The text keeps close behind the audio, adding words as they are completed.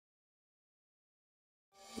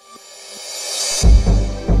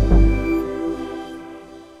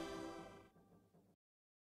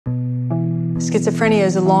Schizophrenia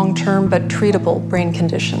is a long-term but treatable brain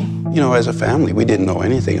condition. You know, as a family, we didn't know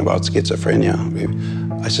anything about schizophrenia.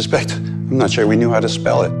 I'm not sure we knew how to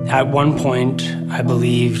spell it. At one point, I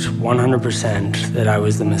believed 100% that I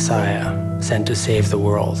was the Messiah, sent to save the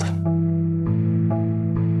world.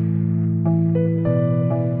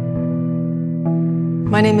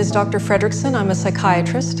 My name is Dr. Fredrickson. I'm a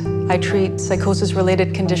psychiatrist. I treat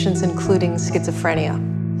psychosis-related conditions, including schizophrenia.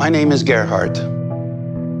 My name is Gerhard.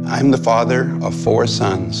 I'm the father of 4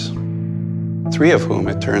 sons, 3 of whom,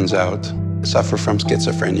 it turns out, suffer from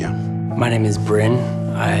schizophrenia. My name is Bryn.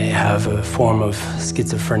 I have a form of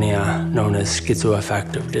schizophrenia known as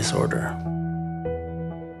schizoaffective disorder.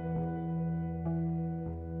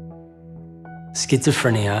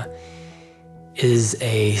 Schizophrenia is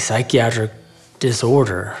a psychiatric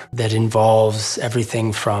disorder that involves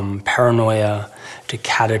everything from paranoia to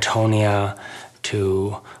catatonia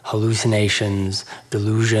to hallucinations,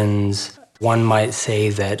 delusions. One might say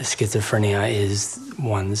that schizophrenia is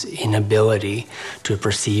one's inability to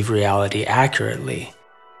perceive reality accurately.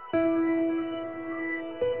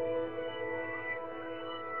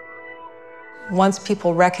 Once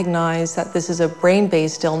people recognize that this is a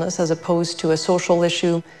brain-based illness as opposed to a social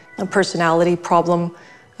issue, a personality problem,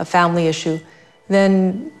 a family issue,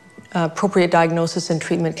 then appropriate diagnosis and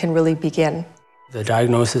treatment can really begin. The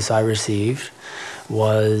diagnosis I received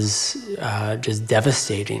was just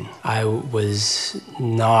devastating. I was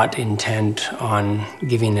not intent on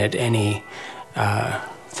giving it any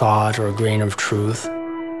thought or grain of truth.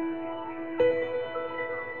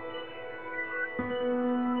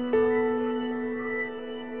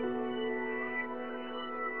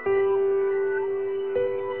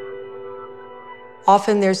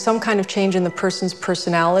 Often there's some kind of change in the person's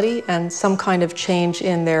personality and some kind of change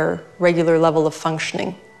in their regular level of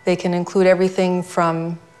functioning. They can include everything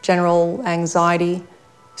from general anxiety,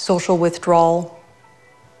 social withdrawal,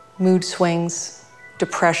 mood swings,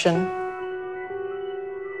 depression.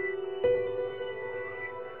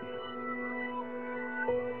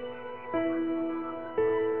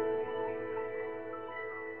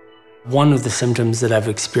 One of the symptoms that I've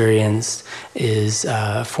experienced is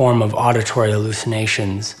a form of auditory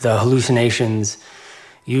hallucinations. The hallucinations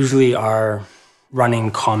usually are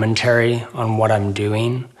running commentary on what I'm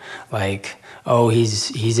doing, like, oh,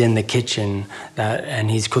 he's in the kitchen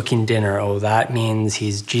and he's cooking dinner. Oh, that means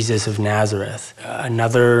he's Jesus of Nazareth.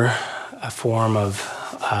 Another form of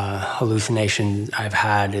hallucination I've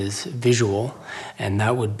had is visual, and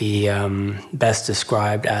that would be best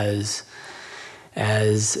described as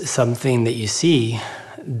something that you see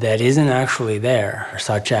that isn't actually there,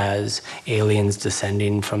 such as aliens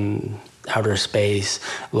descending from outer space,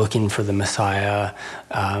 looking for the Messiah,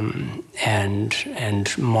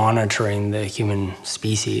 and monitoring the human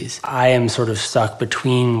species. I am sort of stuck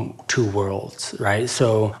between 2 worlds, right?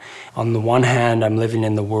 So on the one hand, I'm living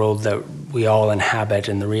in the world that we all inhabit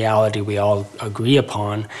and the reality we all agree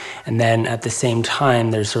upon. And then at the same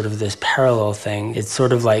time, there's sort of this parallel thing. It's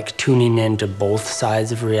sort of like tuning into both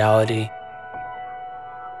sides of reality.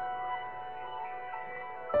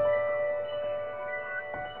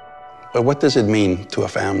 But what does it mean to a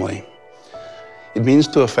family? It means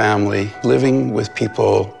to a family living with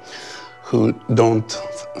people who don't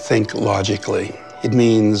think logically. It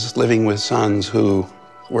means living with sons who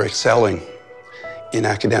were excelling in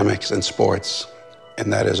academics and sports,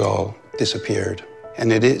 and that has all disappeared.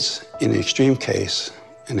 And it is, in an extreme case,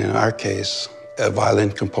 and in our case, a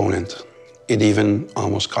violent component. It even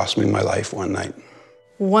almost cost me my life one night.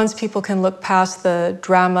 Once people can look past the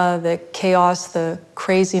drama, the chaos, the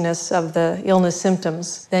craziness of the illness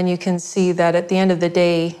symptoms, then you can see that at the end of the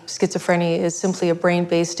day, schizophrenia is simply a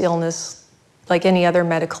brain-based illness like any other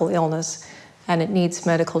medical illness, and it needs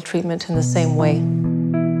medical treatment in the same way.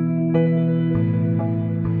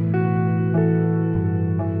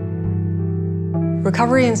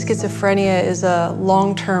 Recovery in schizophrenia is a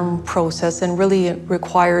long-term process and really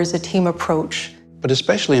requires a team approach. But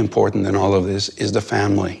especially important in all of this is the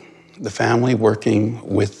family working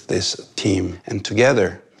with this team. And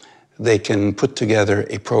together, they can put together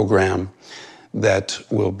a program that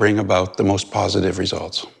will bring about the most positive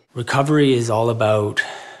results. Recovery is all about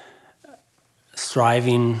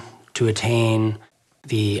striving to attain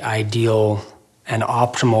the ideal and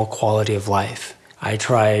optimal quality of life. I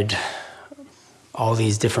tried all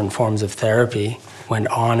these different forms of therapy, went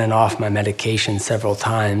on and off my medication several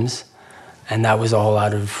times, and that was all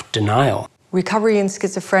out of denial. Recovery in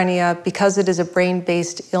schizophrenia, because it is a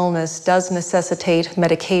brain-based illness, does necessitate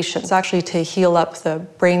medications, actually to heal up the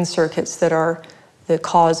brain circuits that are the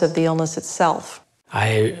cause of the illness itself.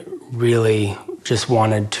 I really just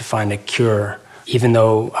wanted to find a cure. Even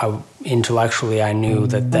though I intellectually I knew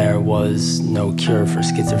that there was no cure for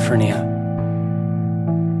schizophrenia.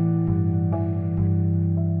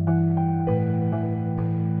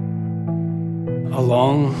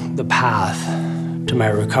 Along the path to my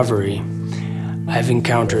recovery, I've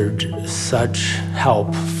encountered such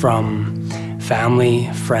help from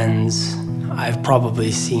family, friends. I've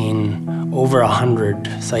probably seen over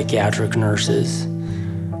 100 psychiatric nurses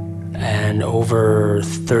and over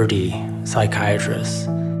 30 psychiatrists,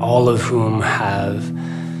 all of whom have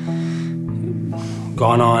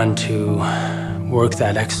gone on to work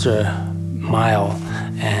that extra mile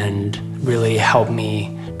and really help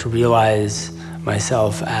me to realize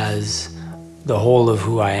myself as the whole of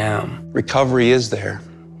who I am. Recovery is there.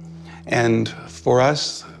 And for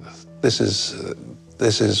us, this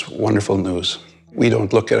is wonderful news. We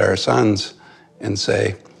don't look at our sons and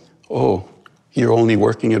say, oh, you're only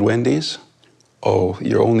working at Wendy's? Oh,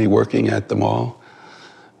 you're only working at the mall?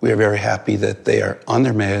 We are very happy that they are on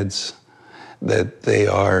their meds, that they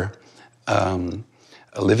are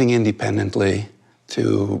living independently.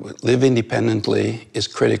 To live independently is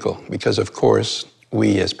critical because, of course,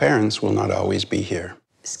 we as parents will not always be here.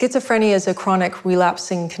 Schizophrenia is a chronic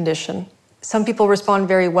relapsing condition. Some people respond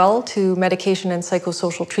very well to medication and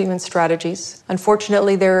psychosocial treatment strategies.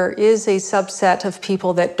 Unfortunately, there is a subset of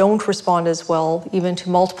people that don't respond as well, even to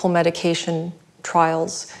multiple medication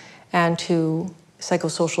trials and to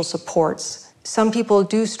psychosocial supports. Some people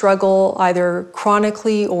do struggle either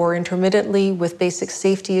chronically or intermittently with basic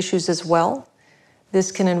safety issues as well. This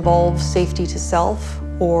can involve safety to self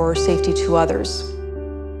or safety to others.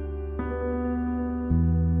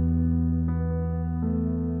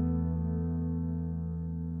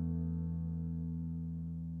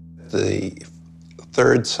 The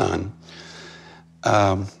third son,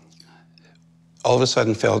 all of a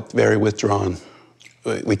sudden felt very withdrawn.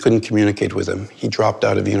 We couldn't communicate with him. He dropped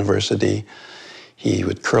out of university. He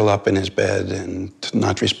would curl up in his bed and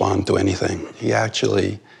not respond to anything. He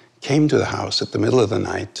actually came to the house at the middle of the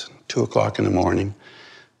night, 2 o'clock in the morning,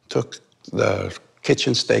 took the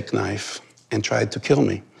kitchen steak knife and tried to kill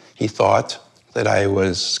me. He thought that I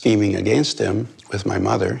was scheming against him with my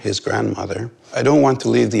mother, his grandmother. I don't want to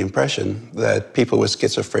leave the impression that people with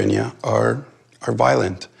schizophrenia are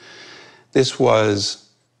violent. This was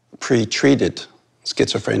pre-treated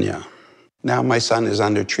schizophrenia. Now my son is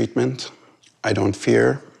under treatment. I don't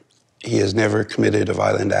fear. He has never committed a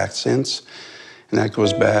violent act since, and that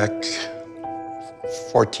goes back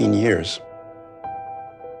 14 years.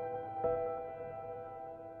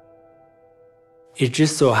 It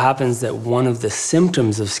just so happens that one of the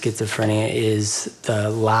symptoms of schizophrenia is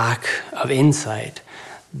the lack of insight.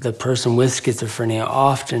 The person with schizophrenia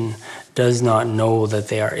often does not know that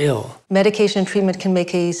they are ill. Medication treatment can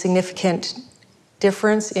make a significant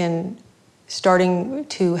difference in starting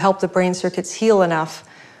to help the brain circuits heal enough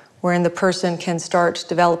wherein the person can start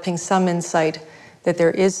developing some insight that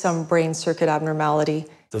there is some brain circuit abnormality.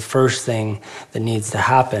 The first thing that needs to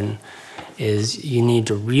happen is you need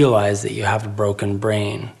to realize that you have a broken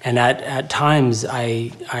brain. And at times,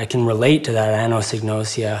 I can relate to that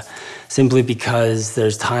anosognosia simply because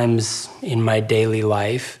there's times in my daily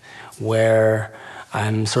life where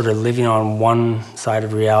I'm sort of living on one side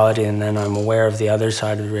of reality and then I'm aware of the other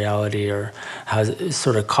side of reality, or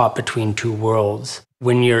sort of caught between two worlds.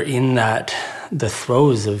 When you're in the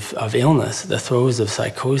throes of illness, the throes of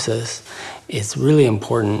psychosis, it's really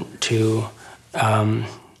important to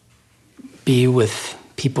be with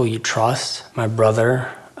people you trust. My brother,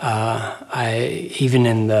 even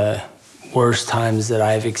in the worst times that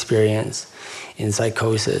I've experienced in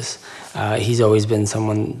psychosis, he's always been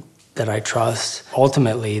someone that I trust.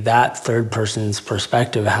 Ultimately, that third person's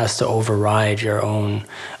perspective has to override your own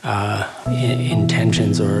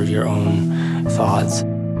intentions or your own thoughts.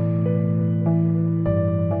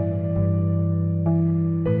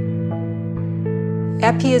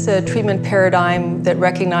 EPI is a treatment paradigm that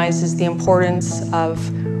recognizes the importance of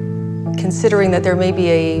considering that there may be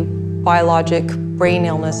a biologic brain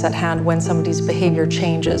illness at hand when somebody's behavior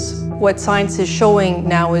changes. What science is showing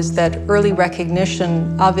now is that early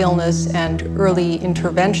recognition of illness and early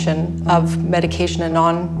intervention of medication and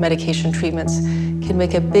non-medication treatments can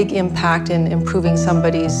make a big impact in improving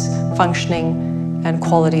somebody's functioning and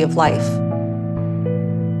quality of life.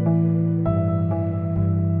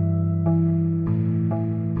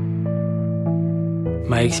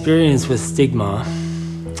 My experience with stigma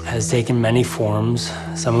has taken many forms,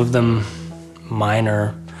 some of them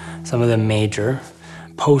minor, some of them major.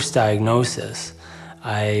 Post-diagnosis,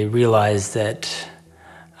 I realized that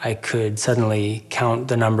I could suddenly count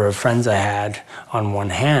the number of friends I had on one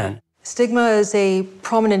hand. Stigma is a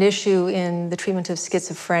prominent issue in the treatment of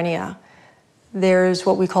schizophrenia. There's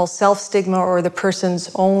what we call self-stigma, or the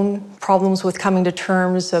person's own problems with coming to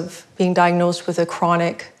terms of being diagnosed with a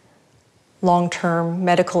chronic, long-term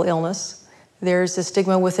medical illness. There's a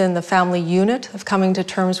stigma within the family unit of coming to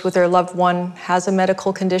terms with their loved one has a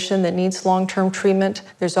medical condition that needs long-term treatment.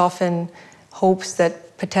 There's often hopes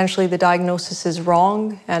that potentially the diagnosis is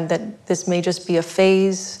wrong and that this may just be a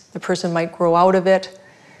phase, the person might grow out of it,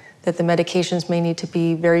 that the medications may need to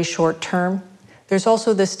be very short-term. There's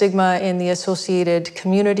also the stigma in the associated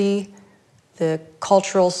community, the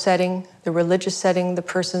cultural setting, the religious setting the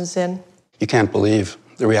person's in. You can't believe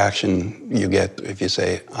the reaction you get if you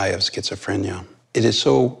say, I have schizophrenia. It is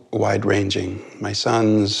so wide-ranging. My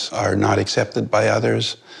sons are not accepted by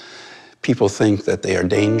others. People think that they are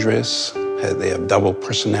dangerous, they have double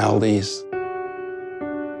personalities.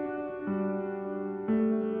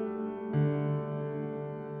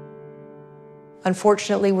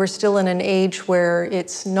 Unfortunately, we're still in an age where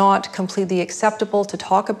it's not completely acceptable to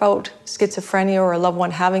talk about schizophrenia or a loved one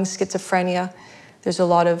having schizophrenia. There's a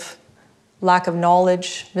lot of lack of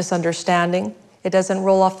knowledge, misunderstanding. It doesn't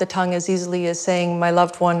roll off the tongue as easily as saying my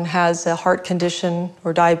loved one has a heart condition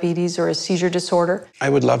or diabetes or a seizure disorder. I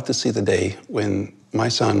would love to see the day when my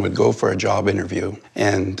son would go for a job interview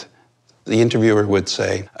and the interviewer would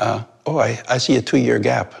say, I see a 2-year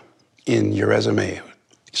gap in your resume.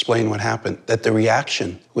 Explain what happened. That the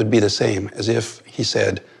reaction would be the same as if he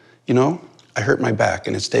said, I hurt my back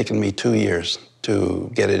and it's taken me 2 years to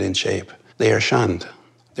get it in shape. They are shunned.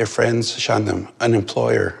 Their friends shun them. An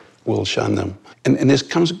employer will shun them. And this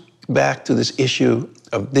comes back to this issue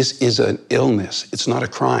of this is an illness. It's not a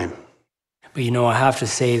crime. But I have to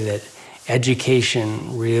say that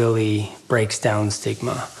education really breaks down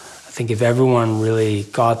stigma. I think if everyone really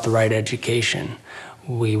got the right education,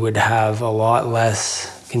 we would have a lot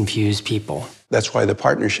less confused people. That's why the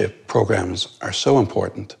partnership programs are so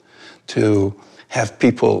important, to have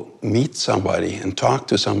people meet somebody and talk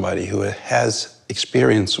to somebody who has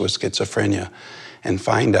experience with schizophrenia and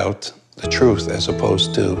find out the truth as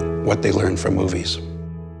opposed to what they learn from movies.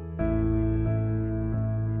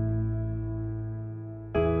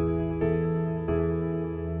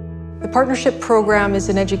 The partnership program is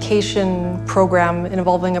an education program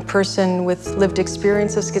involving a person with lived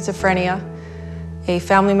experience of schizophrenia, a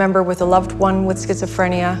family member with a loved one with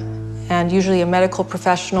schizophrenia, and usually a medical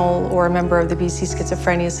professional or a member of the BC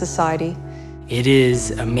Schizophrenia Society. It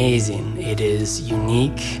is amazing. It is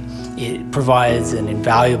unique. It provides an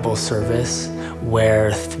invaluable service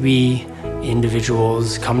where 3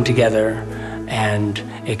 individuals come together and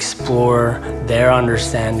explore their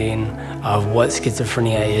understanding of what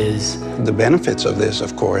schizophrenia is. The benefits of this,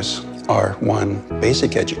 of course, are 1,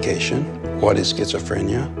 basic education. What is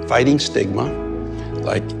schizophrenia? Fighting stigma,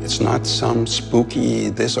 like it's not some spooky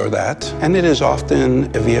this or that. And it is often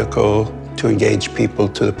a vehicle to engage people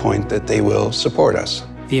to the point that they will support us.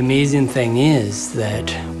 The amazing thing is that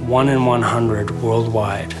 1 in 100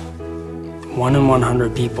 worldwide, 1 in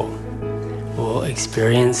 100 people will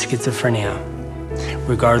experience schizophrenia,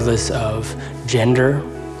 regardless of gender,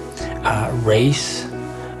 race,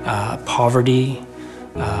 poverty,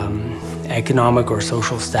 economic or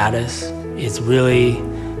social status. It's really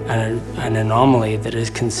an anomaly that is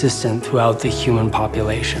consistent throughout the human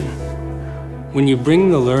population. When you bring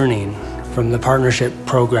the learning from the partnership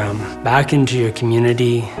program back into your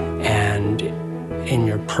community and in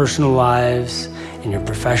your personal lives, in your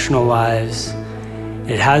professional lives,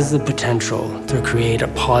 it has the potential to create a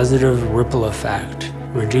positive ripple effect,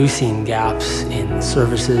 reducing gaps in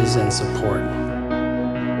services and support.